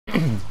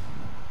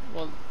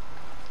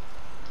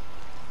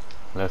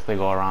Unless they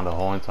go around the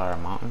whole entire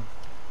mountain.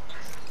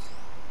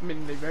 I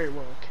mean, they very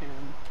well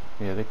can.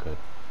 Yeah, they could.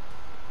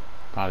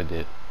 Probably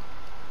did.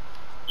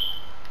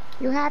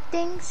 You have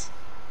things?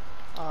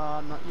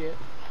 Not yet.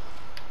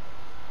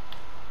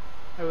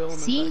 I will in a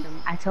See?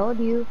 second. I told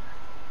you.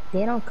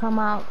 They don't come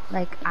out,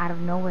 like, out of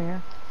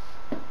nowhere.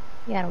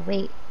 You gotta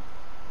wait.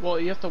 Well,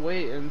 you have to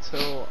wait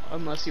until,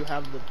 unless you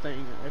have the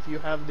thing. If you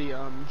have the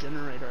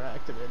generator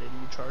activated,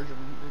 you charge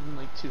them in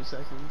like 2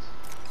 seconds.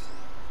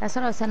 That's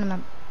what I was telling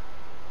them.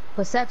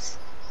 Footsteps.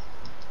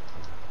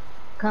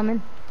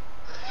 Coming.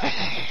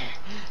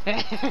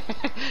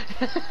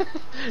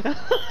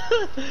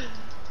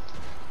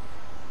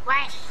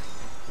 What?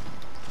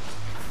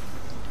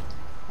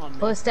 On me.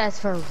 Footsteps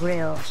for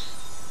real.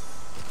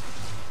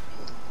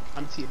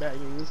 I'm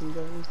teabagging some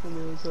guys on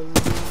the other side of the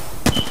room.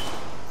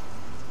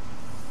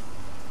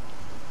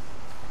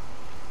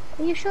 What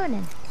are you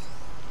shooting?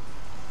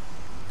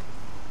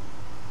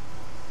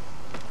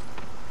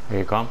 Here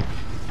you come.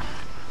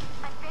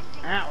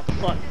 Ow,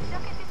 fuck.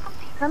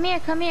 Come here,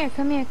 come here,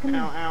 come here, come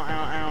Ow, here. ow, ow,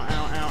 ow,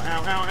 ow, ow,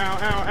 ow, ow, ow,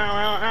 ow, ow,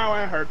 ow,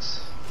 ow, it hurts.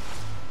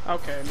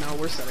 Okay, no,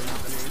 we're setting up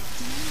an aim.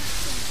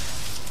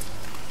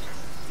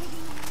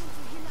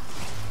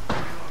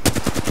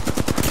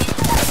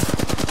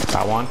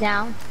 Got one.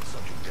 Down.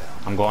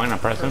 I'm going. I'm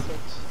pressing. Perfect.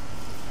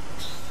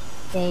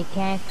 They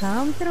can't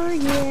come through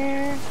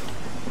here.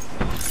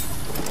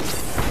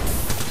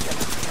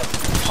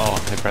 Oh,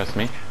 they pressed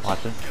me.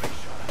 Watch it.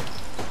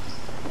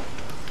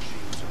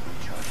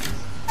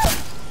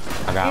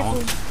 I got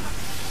one.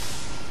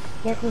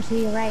 Careful to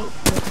your right.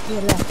 Careful to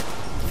your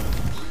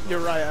left. You're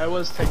right, I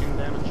was taking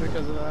damage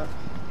because of that.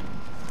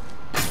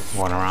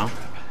 One around.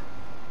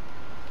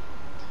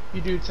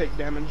 You do take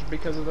damage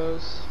because of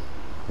those.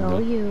 So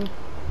you.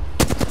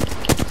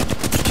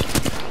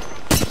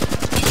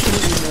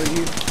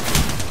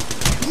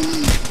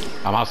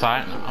 I'm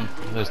outside.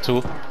 There's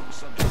two.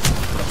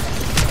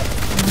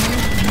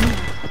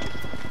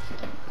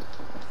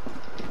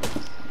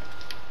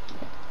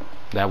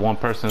 That one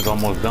person's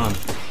almost done.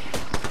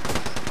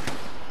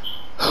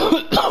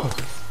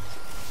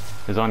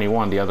 There's only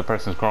one. The other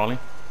person's crawling.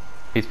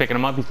 He's picking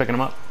him up. He's picking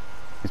him up.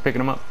 He's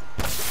picking him up.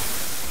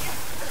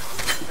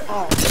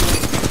 Oh,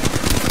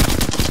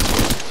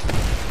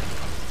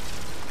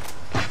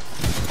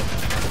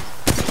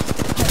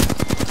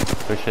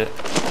 Good shit.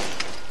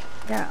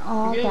 They're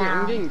all I'm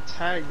down. getting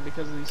tagged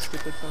because of these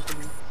stupid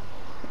fucking...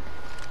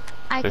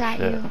 I Good got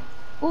shit. you.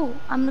 Ooh,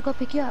 I'm gonna go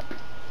pick you up.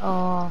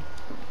 Oh.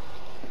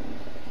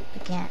 I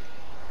can't.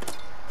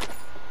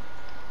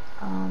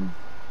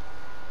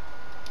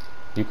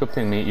 You could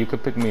pick me. You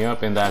could pick me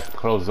up in that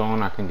closed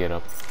zone. I can get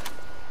up.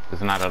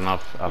 It's not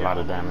enough. A lot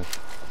of damage.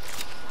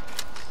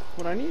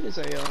 What I need is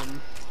a,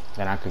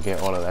 And I could get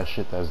all of that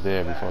shit that's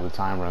there before the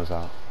time runs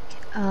out.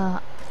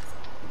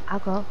 I'll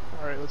go.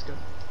 Alright, let's go.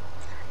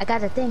 I got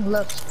the thing,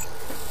 look.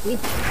 See?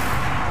 Let's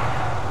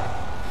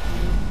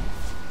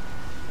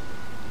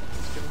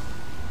go.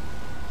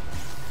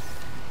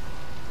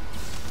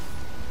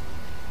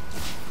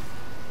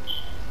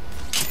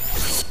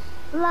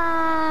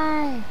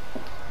 Fly!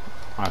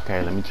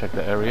 Okay, let me check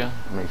the area.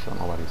 Make sure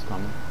nobody's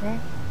coming. Okay.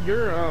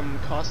 Your,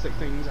 caustic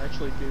things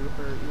actually do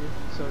hurt you,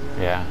 so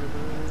yeah.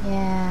 Yeah.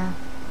 Yeah.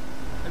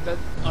 And that,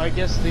 I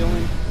guess the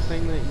only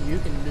thing that you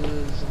can do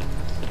is, use it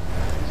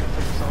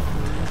for yourself.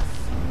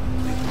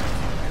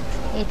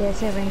 Hey, there's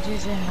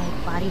syringes and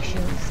like body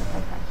shields, stuff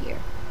like that here.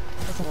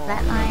 There's a Well,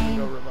 flat I'm gonna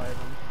go line. revive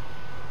him.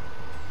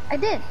 I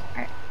did.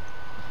 I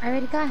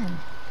already got him.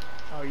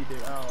 Oh, you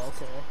did? Oh,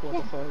 okay. What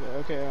the fuck?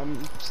 Okay,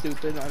 I'm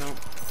stupid. I don't...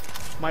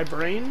 My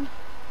brain?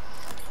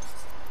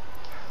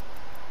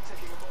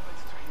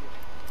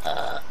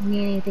 You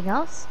need anything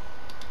else?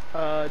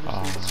 Just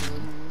need the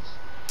syringes.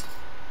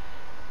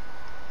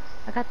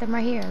 I got them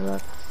right here.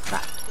 Look.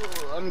 Got.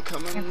 Oh, I'm In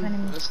front of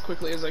coming me. as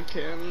quickly as I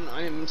can.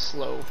 I am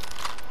slow.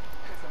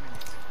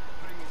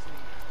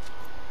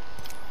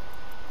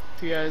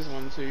 If you guys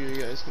want to, you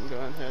guys can go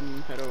ahead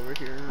and head over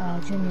here. Oh,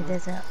 Junior,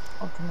 there's a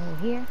alternator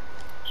here.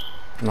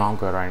 No, I'm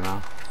good right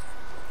now.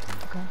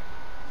 Okay.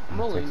 I'm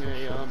rolling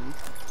a,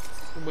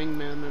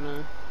 wingman and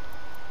a...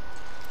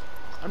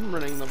 I'm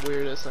running the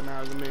weirdest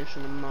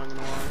amalgamation, I'm not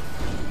gonna lie.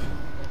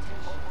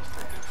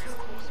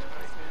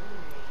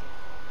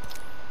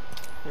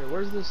 Here,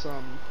 where's this,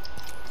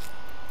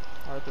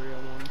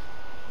 R301?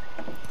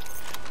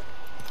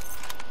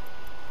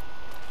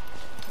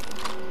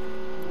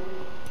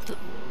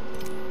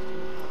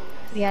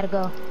 We gotta go.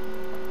 Alright,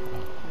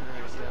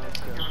 yeah, let's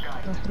go.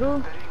 Go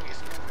through.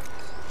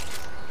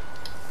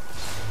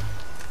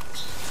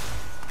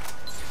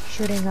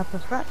 Shooting up the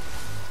front.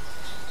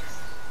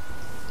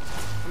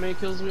 How many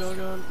kills we all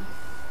got?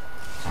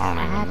 I don't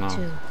I even have know.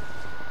 two.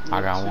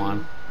 I got Two.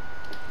 one.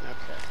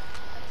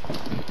 Okay.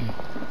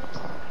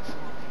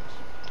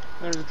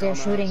 There's a They're drone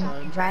shooting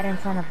outside. right in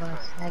front of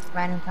us. Like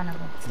right in front of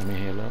us. Let me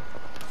heal up.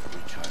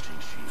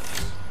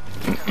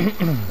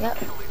 Yep.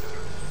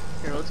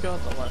 Here, let's go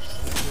out the left.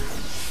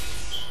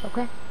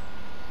 Okay.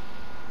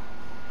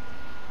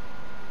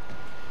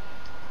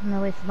 I'm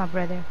gonna wait for my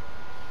brother.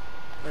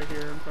 Right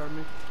here in front of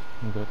me.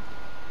 I'm good.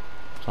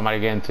 Somebody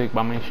getting ticked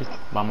by my shit?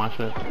 By my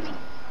shit?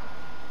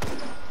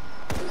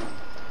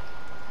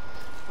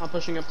 I'm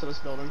pushing up to this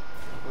building.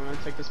 I'm gonna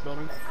take this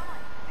building.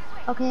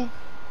 Okay.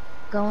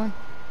 Going.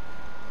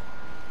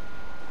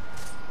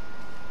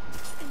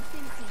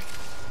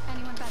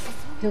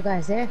 Two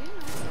guys there.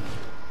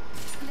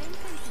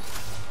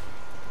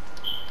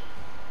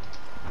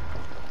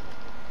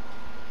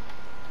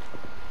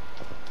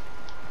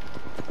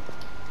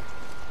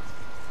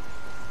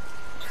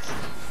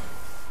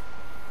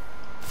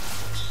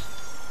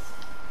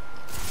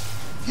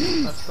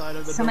 Left side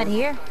of the Somebody door.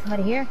 here.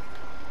 Somebody here.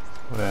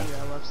 Where?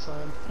 Yeah, left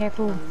side.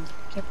 Careful.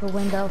 Careful.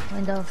 Window.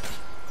 Window.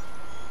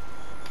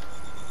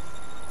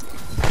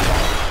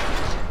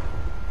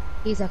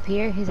 He's up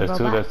here. He's a There's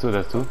two, robot. there's two,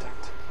 there's two.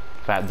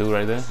 Fat dude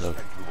right there. Look.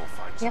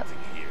 Yep.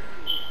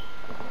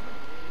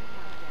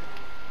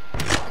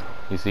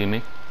 You see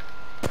me?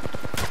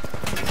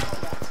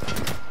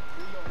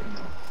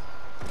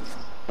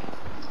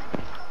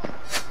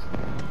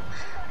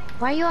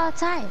 Why are you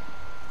outside?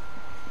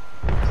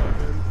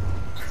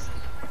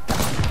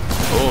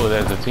 Oh,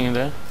 there's a team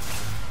there.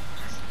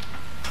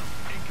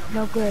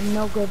 No good.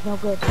 No good. No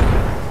good.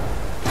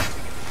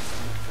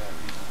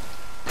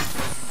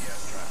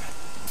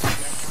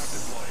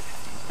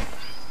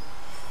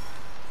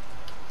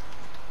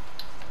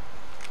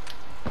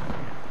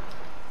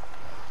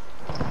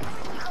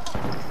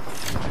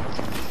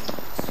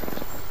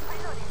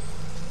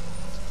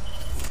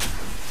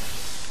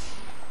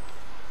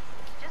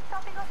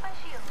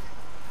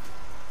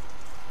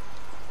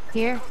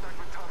 Here.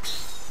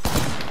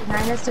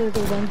 Behind us through the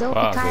window.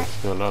 Wow, Picard. they're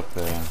still up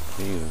there.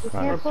 Jesus Be Christ.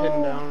 We're careful.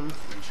 pinned down.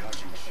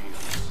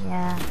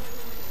 Yeah.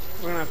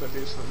 We're gonna have to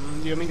do something.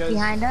 Do you have me guys?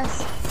 Behind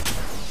us.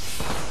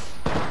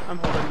 I'm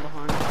holding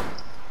behind.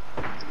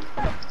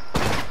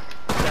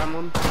 Down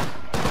one.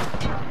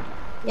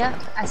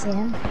 Yep, I see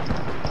him.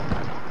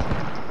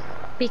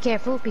 Be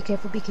careful, be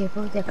careful, be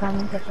careful. They're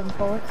coming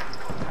forward.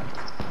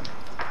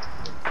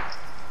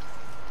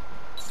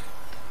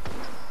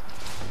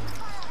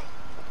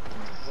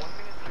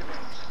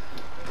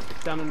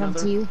 Down Come another.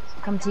 to you,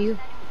 come to you.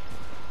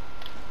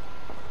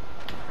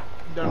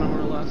 Don't know where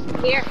the last one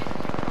is. Here.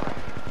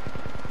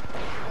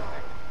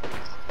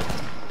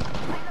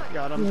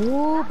 Got him.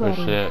 Ooh, Good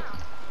buddy. shit.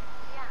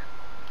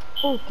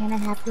 Oh, can I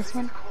have this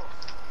one?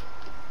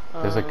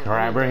 There's a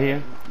crabber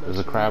here. There's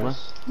a crabber.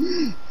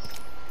 Yes.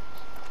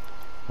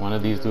 One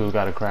of these dudes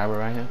got a crabber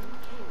right here.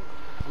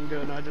 I'm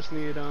good. I just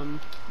need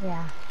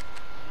Yeah,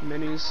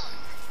 minis.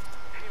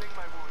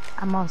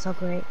 I'm also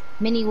great.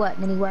 Mini what?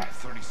 Mini what?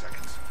 30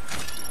 seconds.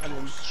 I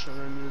didn't show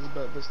menus,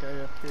 but this guy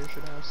up here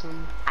should have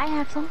some. I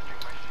have some.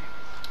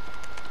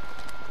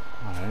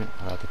 Alright,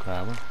 I got the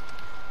crabber.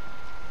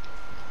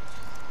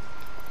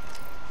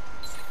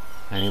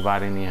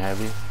 Anybody need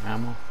heavy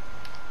ammo?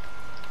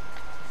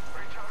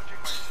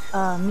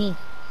 Me.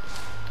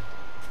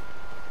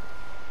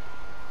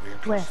 We're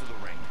Where? close to the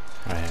ring.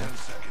 Right 10 here.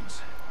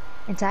 seconds.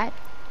 Inside?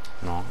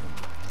 No.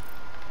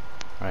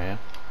 Right here.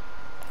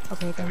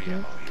 Okay, thank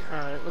you.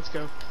 Alright, let's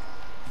go.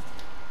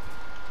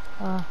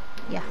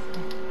 Yeah.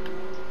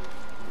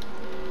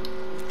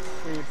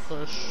 We need to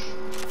push.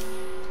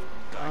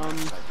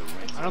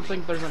 I don't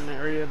think there's an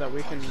area that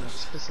we can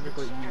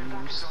specifically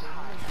use.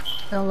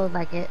 Don't look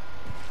like it.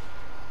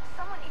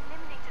 Someone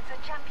eliminated the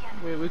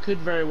champion. We could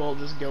very well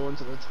just go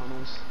into the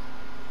tunnels.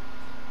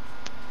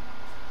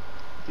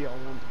 If y'all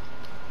want.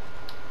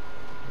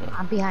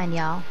 I'm behind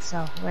y'all,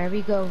 so wherever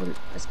you go,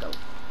 let's go.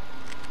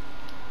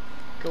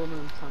 Go into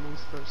the tunnels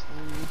first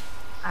thing.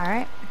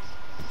 Alright.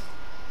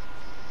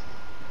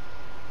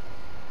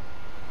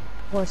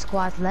 4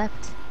 squads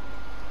left.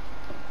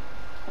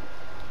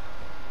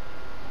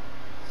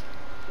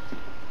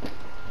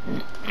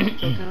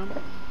 Kill cam.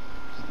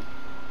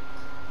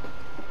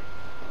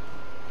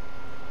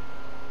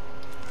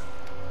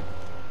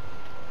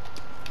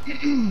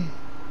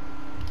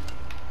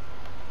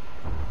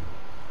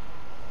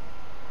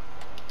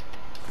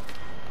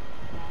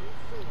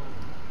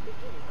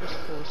 There's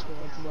 4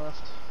 squads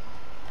left.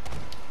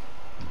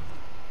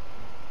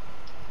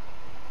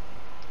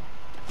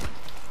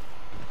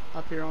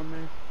 Up here on me.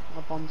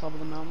 Up on top of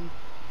the mountain.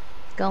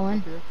 Going.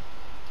 Up here.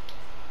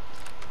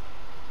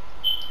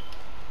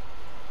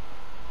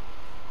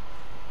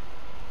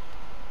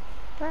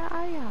 Where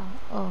are y'all?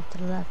 Oh, to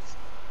the left.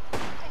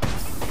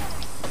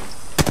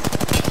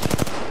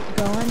 Going.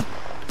 Down one.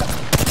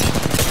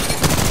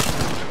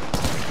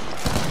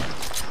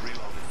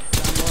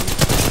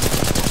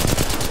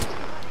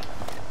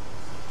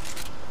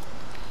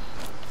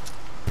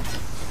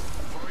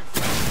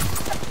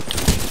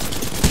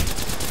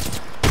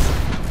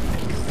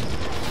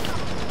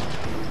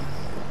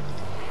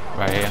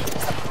 Right here.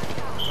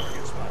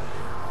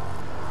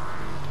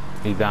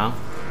 He's down.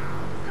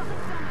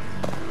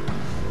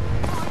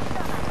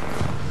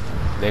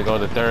 There go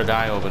the third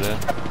guy over there.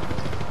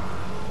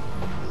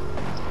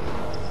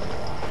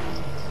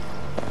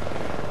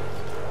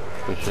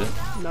 Good shit.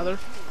 Another.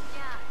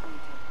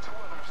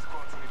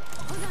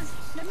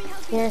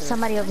 There's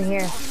somebody over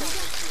here.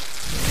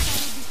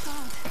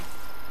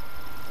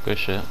 Good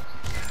shit.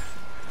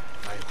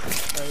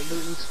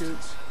 boot and scoot.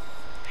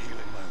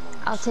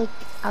 I'll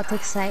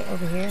take sight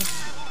over here.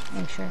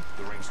 Make sure.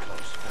 The ring's close.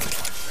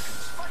 45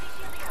 seconds.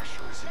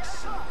 Pressure is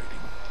accelerating.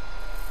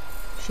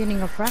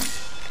 Shooting up front.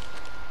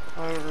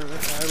 I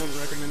don't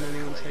recommend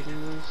anyone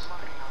taking those.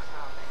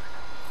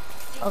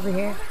 Over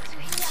here.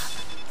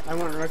 I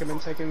wouldn't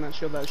recommend taking that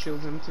shield. That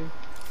shield's empty.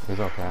 It's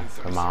okay.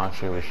 'Cause my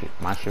shit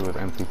was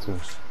empty too.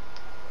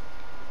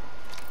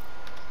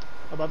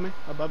 Above me.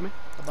 Above me.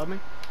 Above me.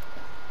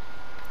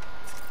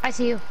 I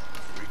see you.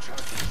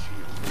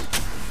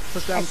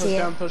 Push down. Push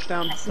down. Push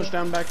down. Push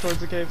down back towards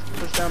the cave.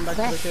 Push down back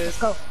to the cave. Let's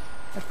go.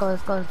 Let's go.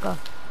 Let's go. Let's go.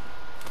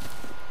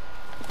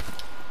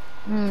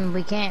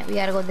 We can't. We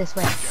gotta go this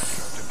way.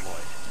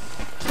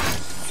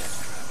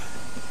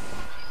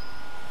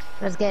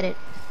 Let's get it.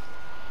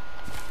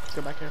 Let's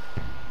go back here.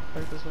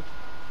 Back this way.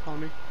 Follow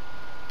me.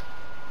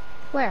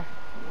 Where?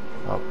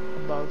 Oh.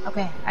 Above.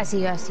 Okay, I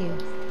see you. I see you.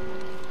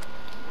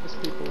 There's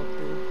people up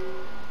here.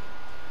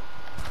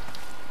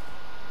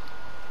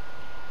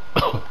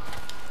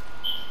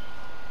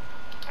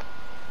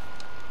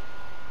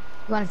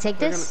 You wanna take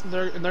this?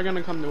 They're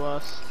gonna come to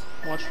us.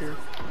 Watch here.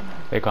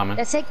 They coming.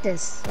 Let's take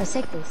this. Let's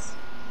take this.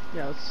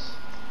 Yeah, it's...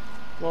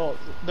 Well,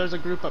 there's a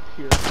group up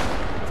here.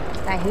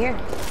 Guy here.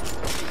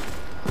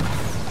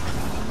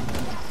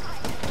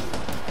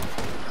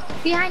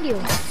 Behind you.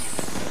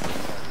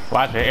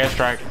 Watch it,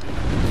 airstrike.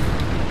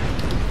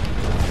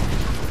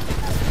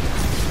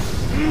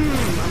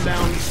 I'm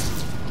down.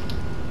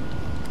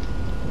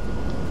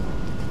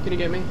 Can you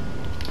get me?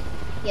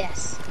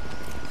 Yes.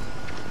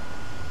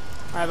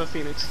 I have a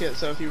Phoenix kit,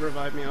 so if you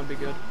revive me, I'll be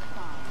good.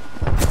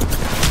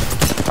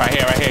 Right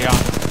here, y'all.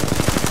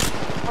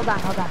 Hold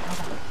on.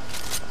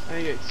 I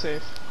need to get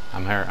safe.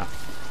 I'm here.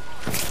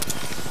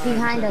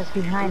 Behind us,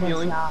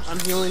 Healing. y'all. I'm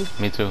healing.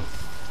 Me too.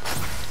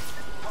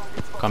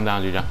 Come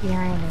down, Juja.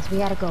 Behind us. We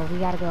gotta go. We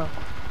gotta go.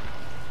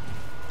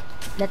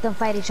 Let them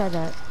fight each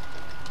other.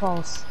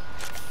 Pulse.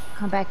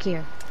 Come back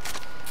here.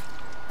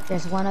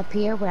 There's one up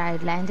here where I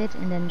landed,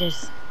 and then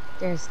there's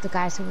the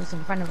guys who was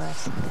in front of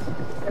us.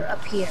 They're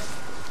up here.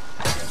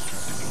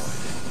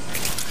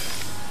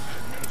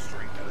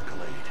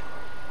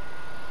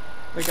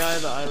 The guy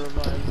that I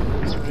revived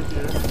is right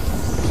here.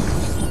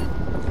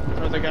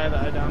 Or the guy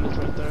that I downed is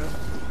right there.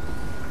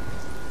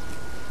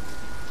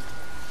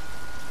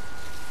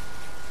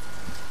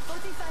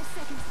 45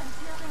 seconds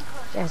until ring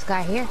close. There's a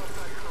guy here.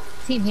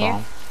 Team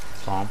here.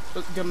 Storm.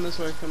 Come this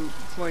way, come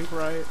flank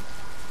right.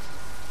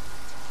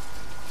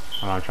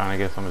 I'm trying to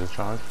get some of this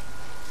charge.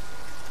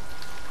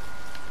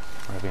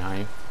 Right behind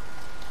you.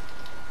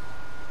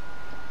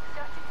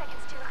 30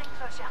 seconds till ring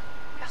closure.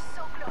 We are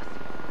so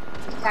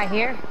close. Guy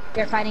here.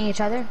 They're fighting each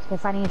other.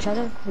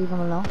 Leave them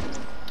alone.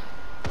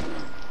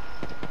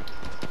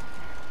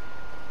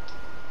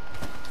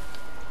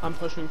 I'm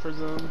pushing for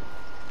zone.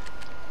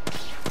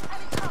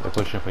 They're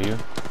pushing for you.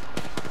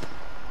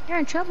 You're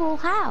in trouble.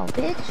 How,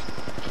 bitch? 10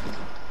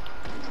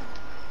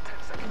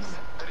 seconds.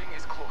 The ring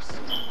is close.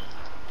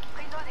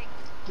 Reloading.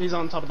 He's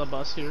on top of the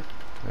bus here.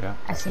 Yeah.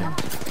 I see him. Watch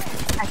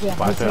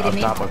He's it, hitting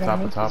me. up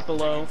He's top.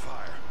 below.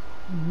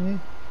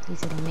 He's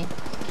hitting me.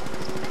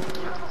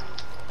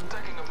 I'm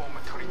taking a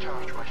moment to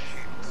recharge my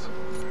shields.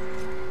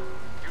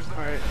 Use the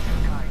Alright.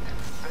 guide.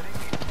 The ring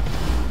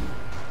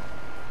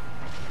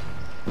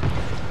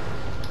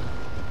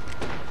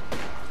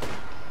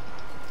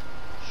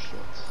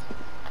Shit.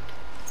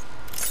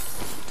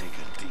 Take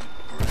a deep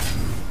breath.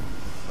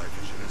 My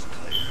vision is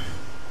clear.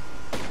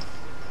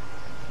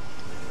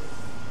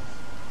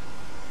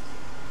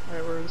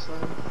 Alright, we're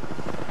inside.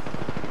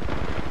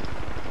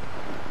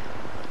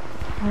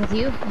 I'm with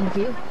you.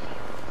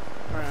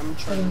 Alright, I'm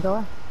Closing trying.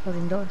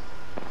 door.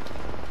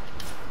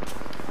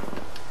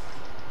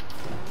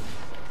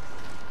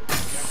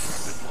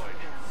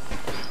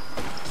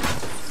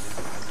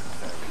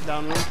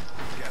 Down one.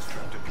 Gas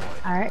trap deployed.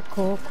 Alright,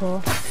 cool.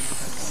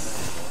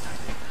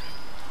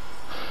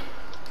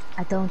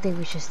 I don't think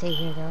we should stay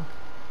here though.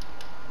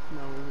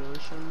 No, we really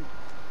shouldn't.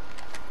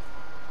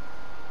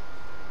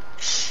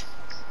 Shh.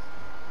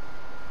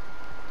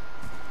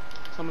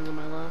 Someone's on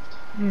my left.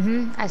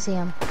 I see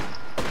him.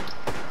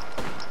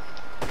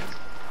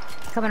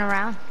 Coming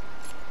around.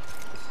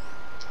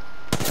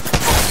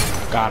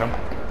 Got him.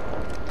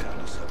 Down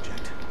to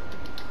subject.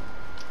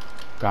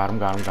 Got him.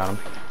 Got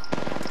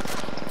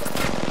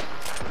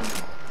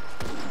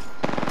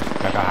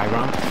high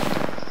ground.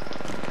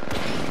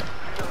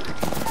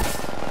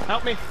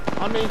 Help me!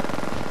 On me!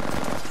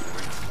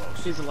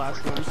 He's the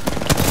last one.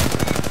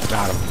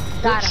 Got him.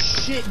 Got him.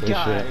 Shit, Good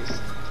guys! shit.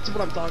 That's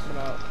what I'm talking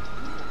about.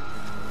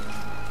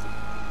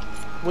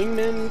 The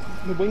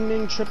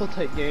wingman triple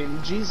take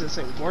game. Jesus,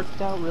 it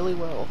worked out really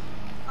well.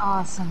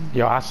 Awesome.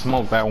 Yo, I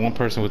smoked that one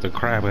person with the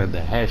crab at the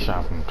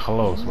headshot from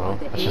close, bro.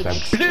 That shit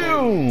like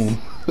boom.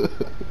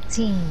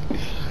 Team.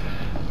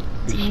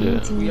 Good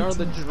shit. We are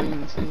the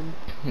dream team.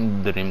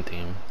 Dream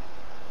team.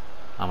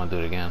 I'm gonna do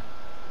it again.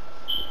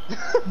 I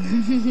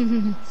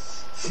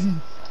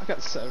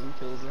got 7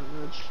 kills that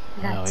much.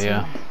 Hell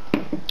yeah.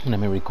 Let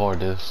me record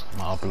this. I'm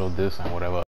gonna upload this and whatever.